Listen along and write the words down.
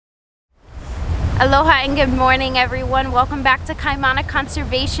Aloha and good morning, everyone. Welcome back to Kaimana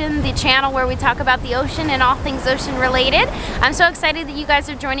Conservation, the channel where we talk about the ocean and all things ocean related. I'm so excited that you guys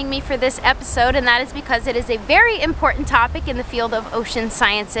are joining me for this episode, and that is because it is a very important topic in the field of ocean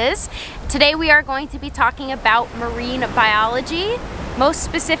sciences. Today we are going to be talking about marine biology. Most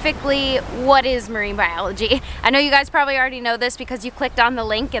specifically, what is marine biology? I know you guys probably already know this because you clicked on the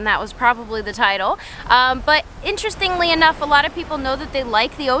link and that was probably the title. But interestingly enough, a lot of people know that they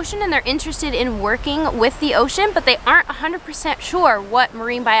like the ocean and they're interested in working with the ocean, but they aren't 100% sure what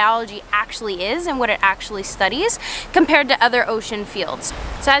marine biology actually is and what it actually studies compared to other ocean fields.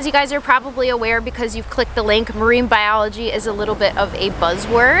 So as you guys are probably aware, because you've clicked the link, marine biology is a little bit of a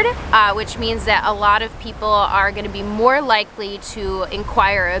buzzword, which means that a lot of people are going to be more likely to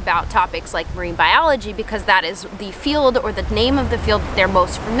inquire about topics like marine biology because that is the field or the name of the field that they're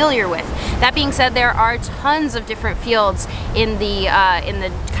most familiar with. That being said, there are tons of different fields in the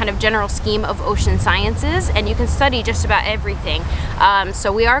kind of general scheme of ocean sciences, and you can study just about everything.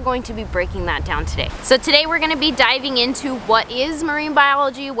 So we are going to be breaking that down today. So today we're going to be diving into what is marine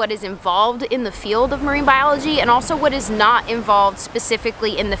biology, what is involved in the field of marine biology, and also what is not involved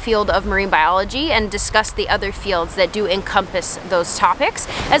specifically in the field of marine biology, and discuss the other fields that do encompass those topics,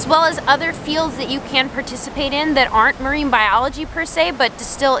 as well as other fields that you can participate in that aren't marine biology per se, but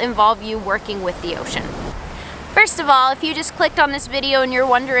still involve you working with the ocean. First of all, if you just clicked on this video and you're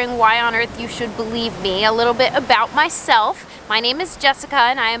wondering why on earth you should believe me, a little bit about myself. My name is Jessica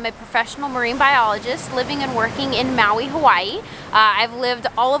and I am a professional marine biologist living and working in Maui, Hawaii. I've lived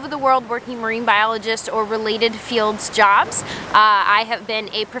all over the world working marine biologist or related fields jobs. I have been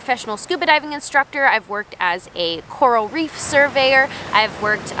a professional scuba diving instructor. I've worked as a coral reef surveyor. I've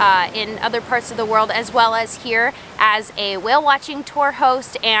worked in other parts of the world, as well as here as a whale watching tour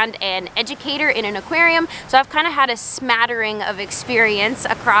host and an educator in an aquarium. So I've kind of had a smattering of experience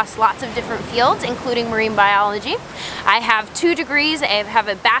across lots of different fields, including marine biology. I have 2 degrees. I have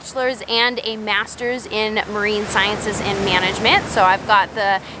a bachelor's and a master's in marine sciences and management. So I've got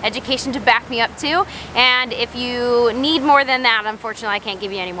the education to back me up too. And if you need more than that, unfortunately I can't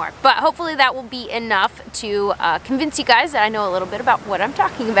give you any more. But hopefully that will be enough to convince you guys that I know a little bit about what I'm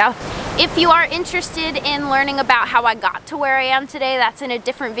talking about. If you are interested in learning about how I got to where I am today, that's in a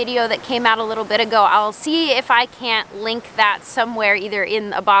different video that came out a little bit ago. I'll see if I can't link that somewhere, either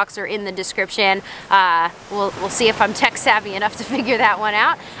in a box or in the description. We'll see if I'm tech savvy enough to figure that one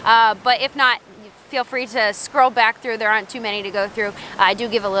out. But if not, feel free to scroll back through. There aren't too many to go through. I do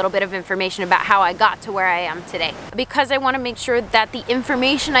give a little bit of information about how I got to where I am today. Because I want to make sure that the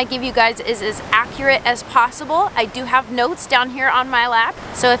information I give you guys is as accurate as possible, I do have notes down here on my lap.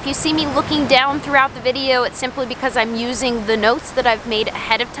 So if you see me looking down throughout the video, it's simply because I'm using the notes that I've made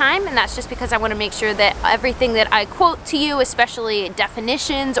ahead of time, and that's just because I want to make sure that everything that I quote to you, especially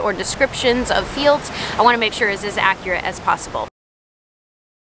definitions or descriptions of fields, I want to make sure is as accurate as possible.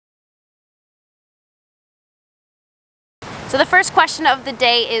 So the first question of the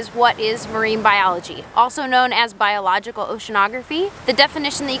day is, what is marine biology? Also known as biological oceanography. The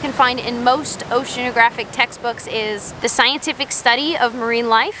definition that you can find in most oceanographic textbooks is the scientific study of marine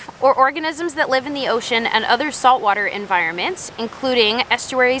life or organisms that live in the ocean and other saltwater environments, including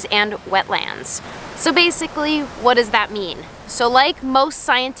estuaries and wetlands. So basically, what does that mean? So like most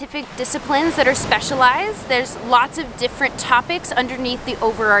scientific disciplines that are specialized, there's lots of different topics underneath the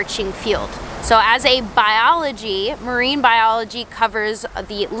overarching field. So as a biology, marine biology covers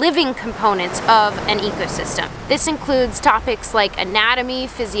the living components of an ecosystem. This includes topics like anatomy,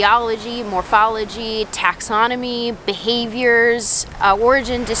 physiology, morphology, taxonomy, behaviors,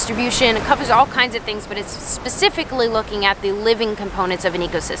 origin, distribution. It covers all kinds of things, but it's specifically looking at the living components of an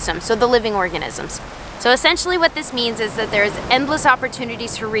ecosystem, so the living organisms. So essentially what this means is that there's endless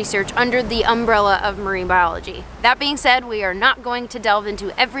opportunities for research under the umbrella of marine biology. That being said, we are not going to delve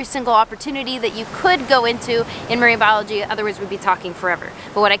into every single opportunity that you could go into in marine biology, otherwise we'd be talking forever.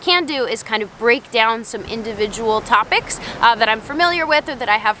 But what I can do is kind of break down some individual topics that I'm familiar with, or that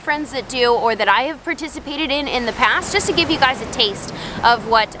I have friends that do, or that I have participated in the past, just to give you guys a taste of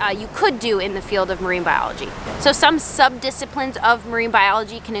what you could do in the field of marine biology. So some sub-disciplines of marine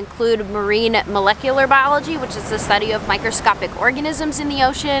biology can include marine molecular biology, which is the study of microscopic organisms in the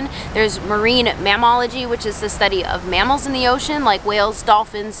ocean. There's marine mammalogy, which is the study of mammals in the ocean, like whales,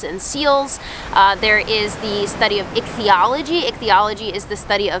 dolphins, and seals. There is the study of ichthyology. Ichthyology is the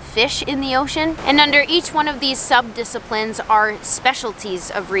study of fish in the ocean. And under each one of these sub-disciplines are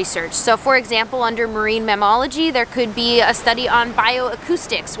specialties of research. So for example, under marine mammalogy, there could be a study on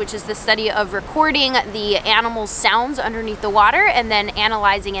bioacoustics, which is the study of recording the animals' sounds underneath the water and then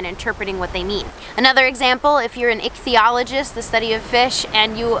analyzing and interpreting what they mean. Another Another example, if you're an ichthyologist, the study of fish,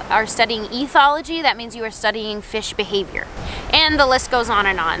 and you are studying ethology, that means you are studying fish behavior. And the list goes on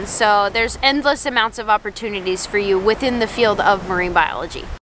and on. So there's endless amounts of opportunities for you within the field of marine biology.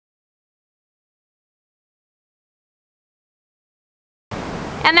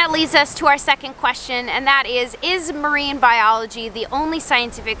 And that leads us to our second question, and that is marine biology the only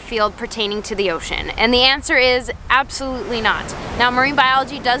scientific field pertaining to the ocean? And the answer is absolutely not. Now, marine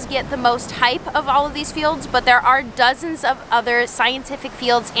biology does get the most hype of all of these fields, but there are dozens of other scientific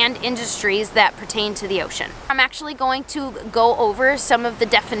fields and industries that pertain to the ocean. I'm actually going to go over some of the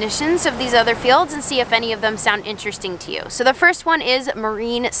definitions of these other fields and see if any of them sound interesting to you. So the first one is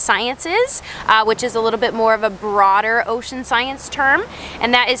marine sciences, which is a little bit more of a broader ocean science term,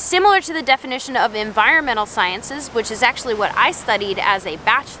 and that is similar to the definition of environmental sciences, which is actually what I studied as a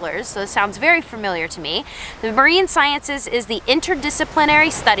bachelor's, so it sounds very familiar to me. The marine sciences is the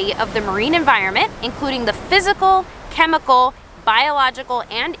interdisciplinary study of the marine environment, including the physical, chemical, biological,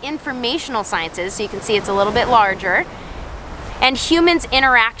 and informational sciences, so you can see it's a little bit larger, and humans'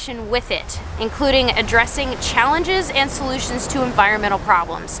 interaction with it, including addressing challenges and solutions to environmental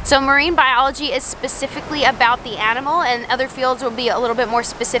problems. So marine biology is specifically about the animal, and other fields will be a little bit more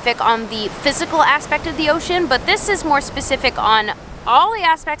specific on the physical aspect of the ocean, but this is more specific on all the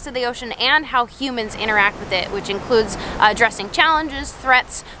aspects of the ocean and how humans interact with it, which includes addressing challenges,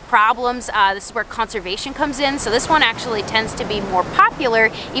 threats, problems. This is where conservation comes in. So this one actually tends to be more popular,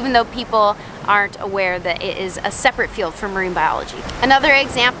 even though people aren't aware that it is a separate field from marine biology. Another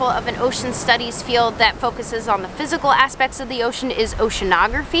example of an ocean studies field that focuses on the physical aspects of the ocean is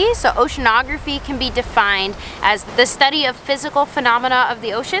oceanography. So oceanography can be defined as the study of physical phenomena of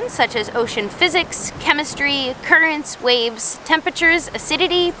the ocean, such as ocean physics, chemistry, currents, waves, temperatures,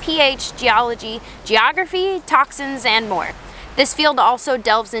 acidity, pH, geology, geography, toxins, and more. This field also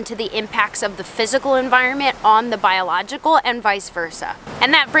delves into the impacts of the physical environment on the biological and vice versa.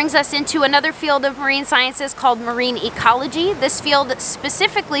 And that brings us into another field of marine sciences called marine ecology. This field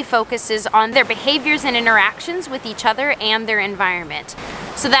specifically focuses on their behaviors and interactions with each other and their environment.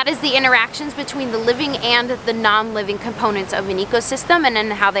 So that is the interactions between the living and the non-living components of an ecosystem, and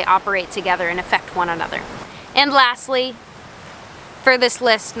then how they operate together and affect one another. And lastly, for this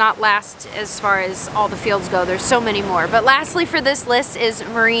list, not last as far as all the fields go, there's so many more, but lastly for this list is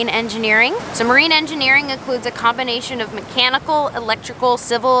marine engineering. So marine engineering includes a combination of mechanical, electrical,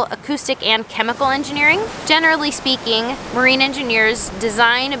 civil, acoustic, and chemical engineering. Generally speaking, marine engineers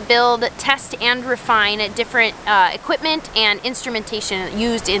design, build, test, and refine different equipment and instrumentation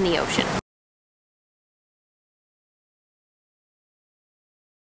used in the ocean.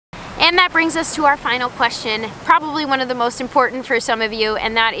 And that brings us to our final question, probably one of the most important for some of you,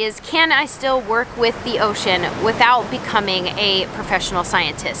 and that is, can I still work with the ocean without becoming a professional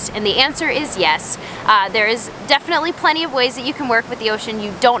scientist? And the answer is yes. There is definitely plenty of ways that you can work with the ocean.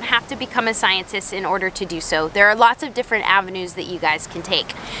 You don't have to become a scientist in order to do so. There are lots of different avenues that you guys can take.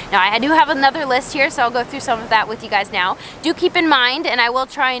 Now, I do have another list here, so I'll go through some of that with you guys now. Do keep in mind, and I will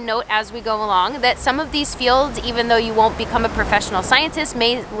try and note as we go along, that some of these fields, even though you won't become a professional scientist,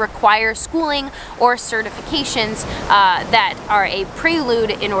 may require schooling or certifications that are a prelude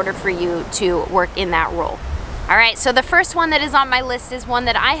in order for you to work in that role. Alright, so the first one that is on my list is one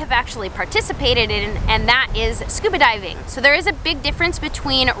that I have actually participated in, and that is scuba diving. So there is a big difference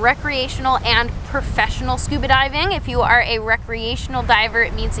between recreational and professional scuba diving. If you are a recreational diver,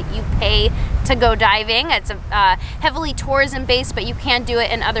 it means that you pay to go diving. It's heavily tourism based, but you can do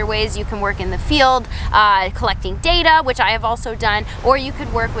it in other ways. You can work in the field collecting data, which I have also done, or you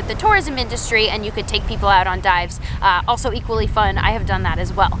could work with the tourism industry and you could take people out on dives. Also equally fun, I have done that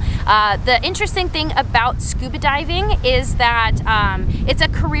as well. The interesting thing about scuba diving is that it's a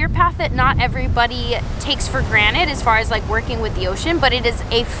career path that not everybody takes for granted as far as like working with the ocean, but it is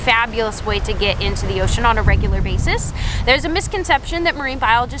a fabulous way to get into the ocean on a regular basis. There's a misconception that marine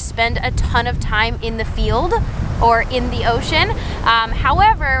biologists spend a ton of time in the field or in the ocean.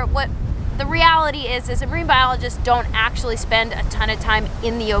 However, what the reality is that marine biologists don't actually spend a ton of time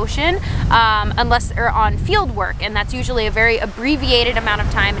in the ocean unless they're on field work, and that's usually a very abbreviated amount of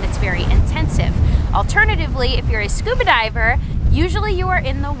time and it's very intensive. Alternatively, if you're a scuba diver, usually you are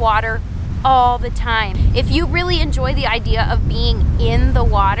in the water all the time. If you really enjoy the idea of being in the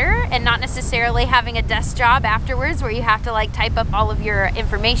water and not necessarily having a desk job afterwards where you have to like type up all of your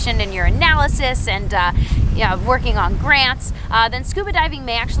information and your analysis and working on grants, then scuba diving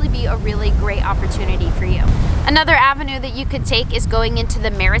may actually be a really great opportunity for you. Another avenue that you could take is going into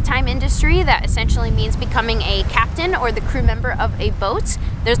the maritime industry. That essentially means becoming a captain or the crew member of a boat.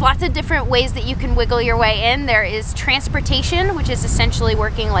 There's lots of different ways that you can wiggle your way in. There is transportation, which is essentially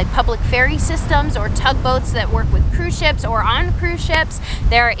working like public ferry systems or tugboats that work with cruise ships or on cruise ships.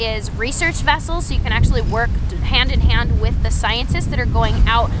 There is research vessels, so you can actually work hand in hand with the scientists that are going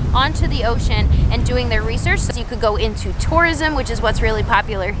out onto the ocean and doing their research. So you could go into tourism, which is what's really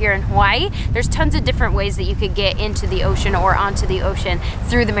popular here in Hawaii. There's tons of different ways that you could get into the ocean or onto the ocean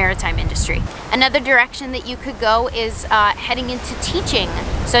through the maritime industry. Another direction that you could go is heading into teaching.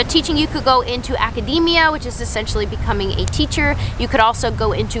 So teaching, you could go into academia, which is essentially becoming a teacher. You could also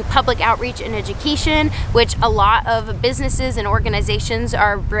go into public outreach and education, which a lot of businesses and organizations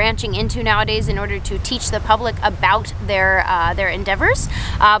are branching into nowadays in order to teach the public about their endeavors.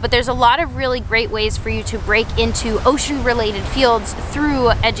 But there's a lot of really great ways for you to break into ocean-related fields through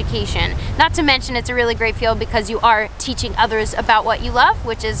education. Not to mention, it's a really great field because you are teaching others about what you love,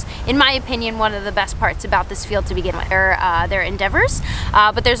 which is, in my opinion, one of the best parts about this field to begin with, their endeavors.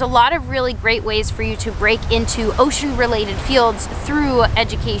 But there's a lot of really great ways for you to break into ocean-related fields through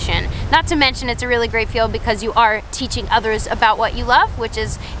education. Not to mention, it's a really great field because you are teaching others about what you love, which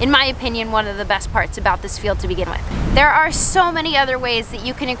is, in my opinion, one of the best parts about this field to begin with. There are so many other ways that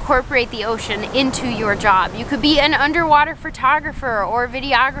you can incorporate the ocean into your job. You could be an underwater photographer or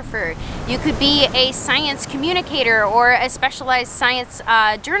videographer. You could be a science communicator or a specialized science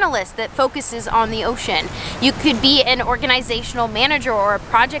journalist that focuses on the ocean. You could be an organizational manager or a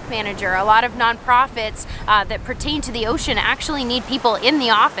project manager. A lot of nonprofits that pertain to the ocean actually need people in the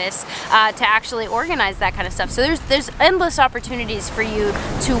office to actually organize that kind of stuff. So there's endless opportunities for you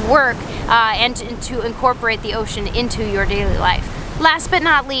to work and to incorporate the ocean into your daily life. Last but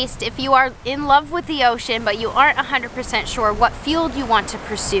not least, if you are in love with the ocean but you aren't 100% sure what field you want to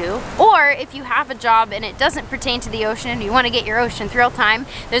pursue, or if you have a job and it doesn't pertain to the ocean and you want to get your ocean thrill time,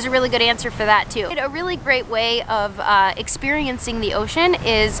 there's a really good answer for that too. A really great way of experiencing the ocean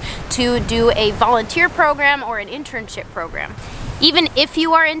is to do a volunteer program or an internship program. Even if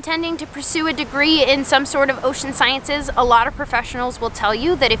you are intending to pursue a degree in some sort of ocean sciences, a lot of professionals will tell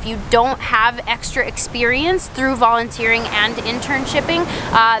you that if you don't have extra experience through volunteering and internshipping,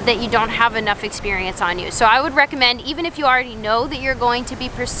 that you don't have enough experience on you. So I would recommend, even if you already know that you're going to be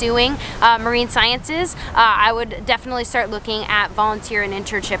pursuing marine sciences, I would definitely start looking at volunteer and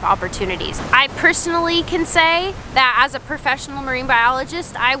internship opportunities. I personally can say that as a professional marine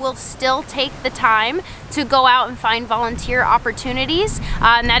biologist, I will still take the time to go out and find volunteer opportunities,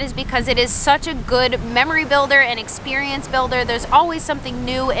 and that is because it is such a good memory builder and experience builder. There's always something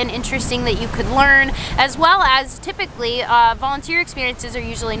new and interesting that you could learn, as well as typically volunteer experiences are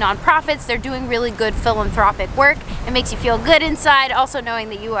usually nonprofits. They're doing really good philanthropic work. It makes you feel good inside, also knowing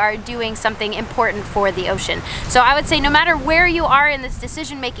that you are doing something important for the ocean. So I would say no matter where you are in this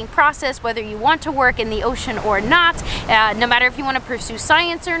decision-making process, whether you want to work in the ocean or not, no matter if you want to pursue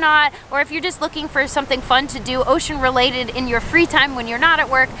science or not, or if you're just looking for something fun to do ocean related in your free time when you're not at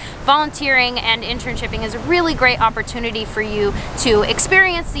work, volunteering and internshipping is a really great opportunity for you to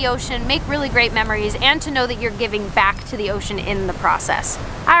experience the ocean, make really great memories, and to know that you're giving back to the ocean in the process.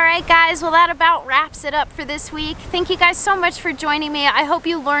 Alright guys, well that about wraps it up for this week. Thank you guys so much for joining me. I hope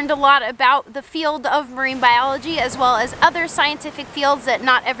you learned a lot about the field of marine biology as well as other scientific fields that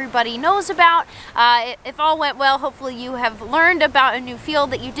not everybody knows about. If all went well, hopefully you have learned about a new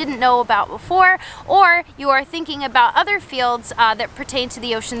field that you didn't know about before, or you are thinking about other fields that pertain to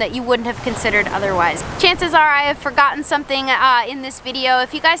the ocean that you wouldn't have considered otherwise. Chances are I have forgotten something in this video.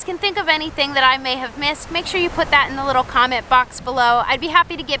 If you guys can think of anything that I may have missed, make sure you put that in the little comment box below. I'd be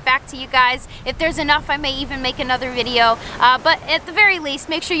happy to get back to you guys. If there's enough, I may even make another video, but at the very least,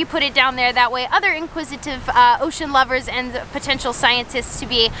 make sure you put it down there. That way other inquisitive ocean lovers and potential scientists to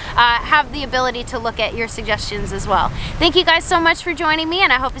be have the ability to look at your suggestions as well. Thank you guys so much for joining me,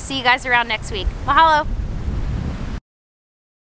 and I hope to see you guys around next week. Mahalo!